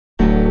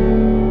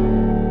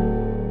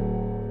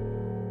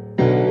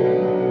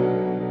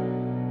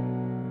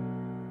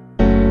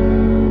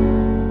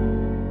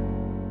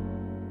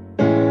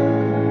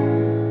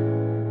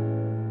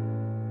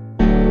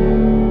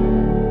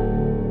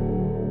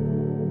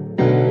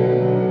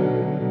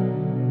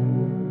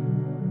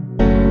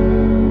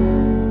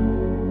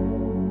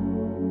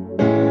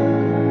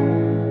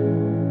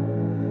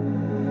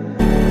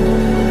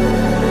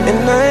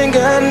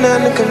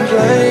nothing to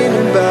complain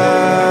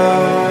about.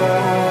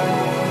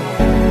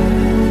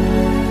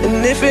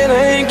 And if it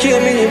ain't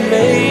killed me, it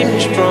made me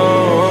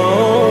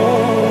strong.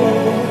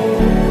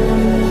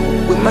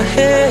 With my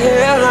head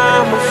held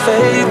high, my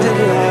faith to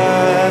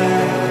lie.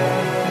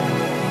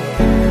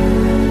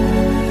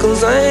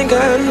 'Cause I ain't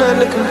got nothing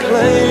to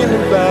complain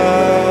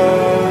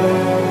about.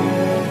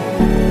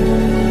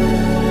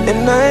 And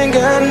I ain't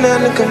got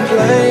nothing to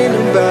complain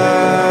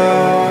about.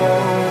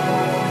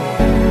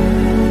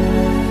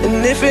 And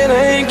if it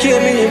ain't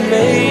killed me, it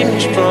made me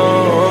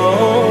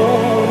strong.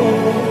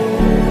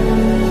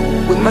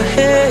 With my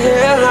head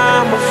held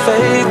high, my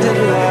faith to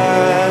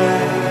lie.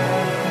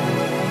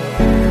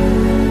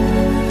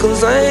 'Cause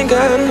I ain't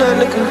got nothing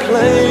to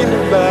complain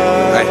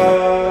about.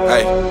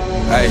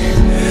 Hey.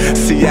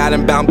 See, I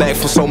done bound back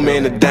from so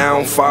many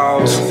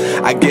downfalls.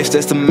 I guess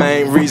that's the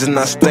main reason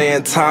I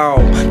stand tall.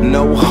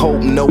 No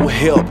hope, no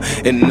help,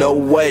 in no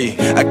way.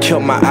 I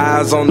kept my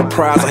eyes on the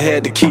prize, I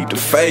had to keep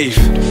the faith.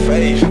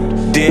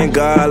 Then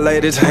God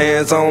laid his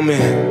hands on me.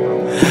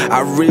 I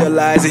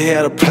realized he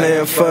had a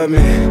plan for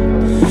me.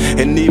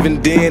 And even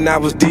then I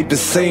was deep in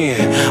sin,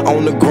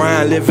 on the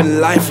grind,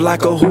 living life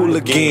like a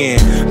hooligan.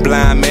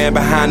 Blind man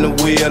behind the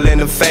wheel in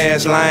the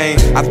fast lane.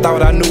 I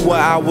thought I knew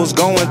where I was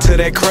going till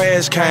that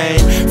crash came.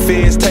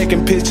 Feds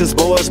taking pictures,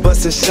 boys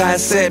busting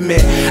shots at me.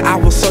 I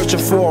was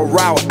searching for a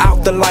route out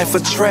the life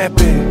of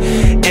trapping,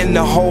 and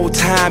the whole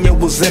time it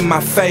was in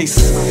my face.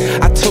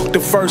 I took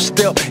the first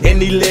step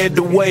and he led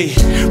the way.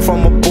 From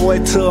a boy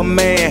to a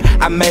man,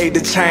 I made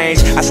the change.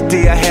 I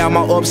still have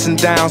my ups and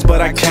downs, but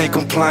I can't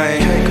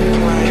complain.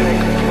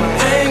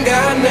 I ain't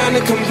got nothing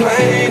to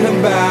complain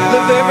about.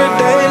 Live every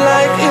day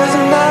like it's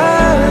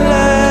my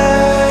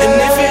life. And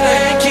if it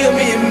ain't killed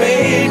me, it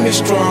made me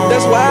strong.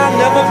 That's why I'll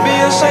never be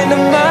ashamed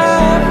of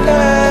my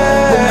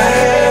past. With my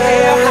head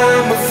held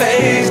high, my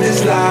face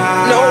this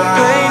life. No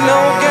pain, no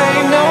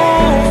gain, no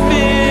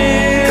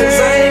fear. 'Cause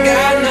I ain't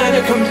got nothing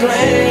to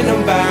complain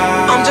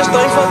about. I'm just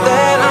thankful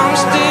that I'm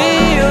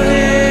still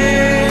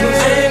here. 'Cause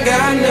I ain't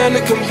got nothing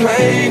to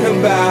complain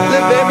about.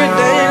 Live every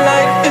day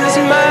like it's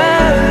my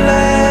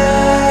life.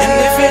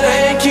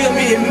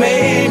 It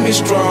made me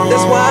strong.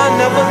 That's why I'll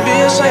never be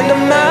ashamed of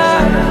my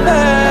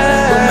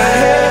past. With my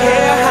head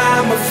held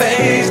high, my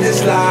face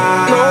this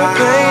life. No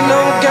pain,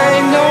 no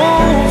gain, no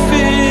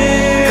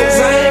fear. 'Cause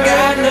I ain't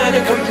got nothing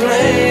to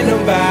complain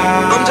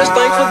about. I'm just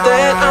thankful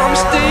that I'm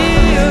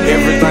still here.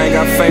 Everything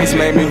I faced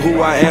made me who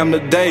I am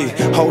today.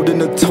 Holding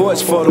the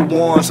torch for the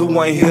ones who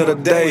ain't here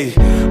today.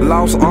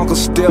 Lost Uncle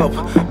Step,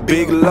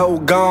 Big Low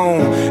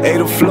gone.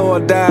 Ada Floor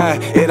died,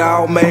 it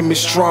all made me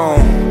strong.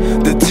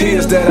 The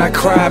tears that I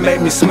cried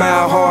made me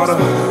smile harder.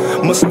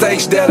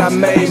 Mistakes that I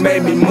made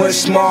me much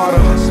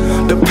smarter.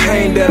 The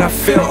pain that I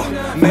felt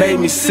made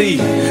me see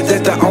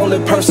that the only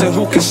person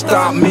who can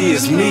stop me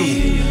is me.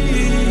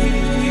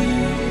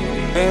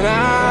 And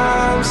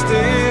I'm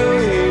still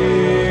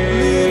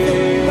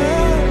here,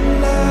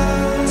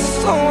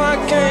 so I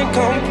can't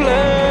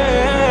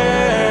complain.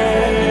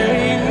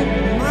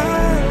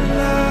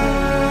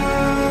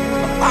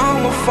 All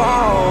my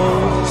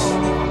faults,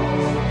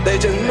 they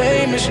just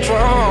made me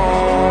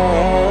strong.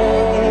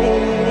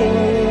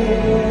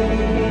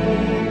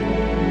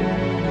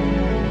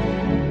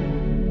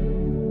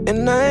 And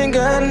I ain't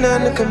got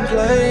nothing to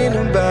complain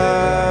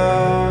about.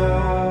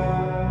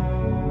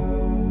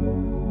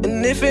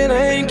 And if it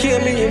ain't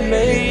killed me, it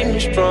made me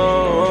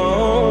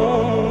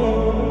strong.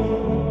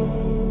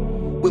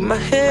 With my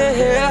head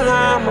held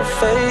high, my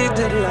faith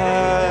to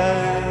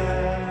lie.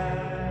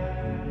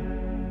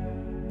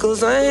 'Cause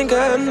I ain't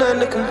got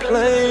nothing to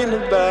complain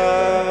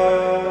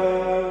about.